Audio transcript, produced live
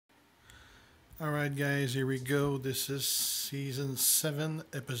Alright guys, here we go. This is Season 7,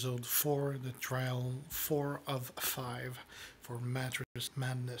 Episode 4, the Trial 4 of 5 for Mattress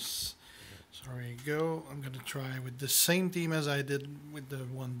Madness. So here we go. I'm going to try with the same team as I did with the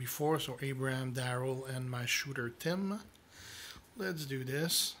one before. So Abraham, Daryl, and my shooter Tim. Let's do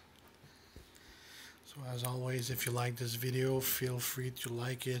this. So as always, if you like this video, feel free to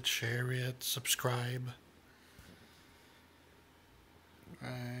like it, share it, subscribe.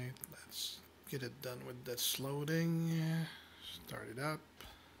 Alright, let's get it done with this loading. Start it up.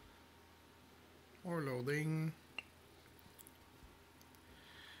 More loading.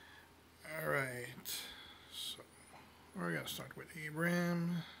 Alright, so we're going to start with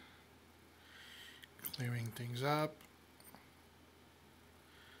Abraham. Clearing things up.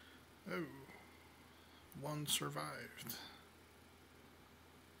 Oh, one survived.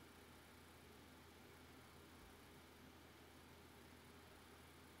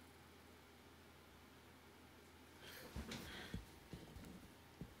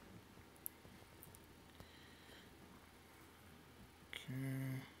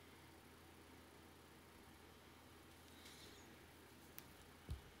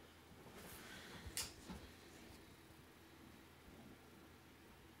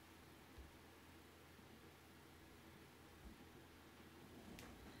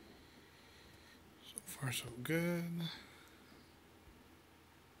 So far so good.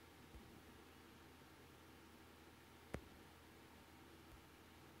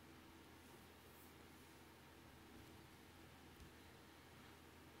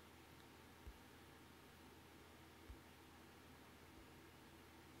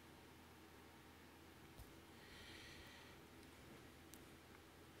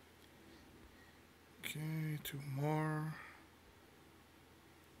 Okay, two more.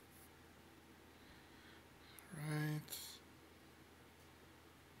 Right.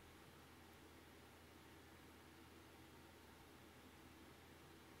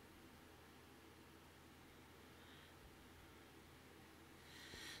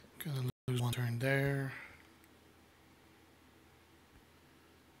 Gonna lose one turn there.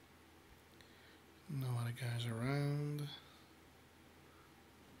 No other guys around.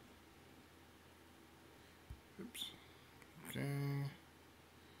 Oops. Okay.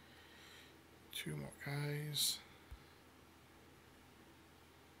 Two more guys.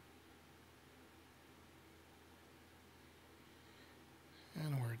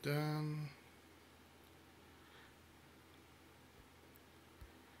 And we're done.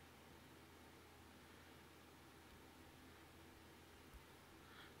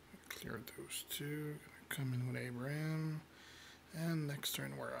 Clear those two. Gonna come in with Abraham. And next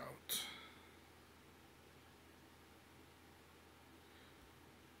turn we're out.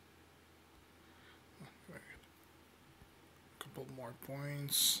 Couple more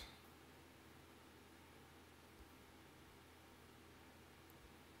points.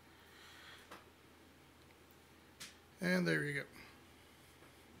 And there you go.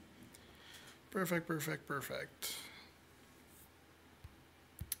 Perfect, perfect, perfect.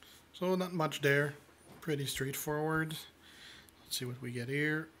 So not much there. Pretty straightforward. Let's see what we get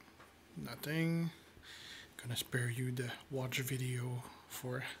here. Nothing. Gonna spare you the watch video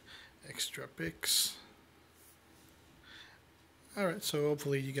for extra picks. Alright, so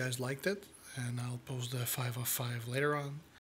hopefully you guys liked it, and I'll post the 5 of 5 later on.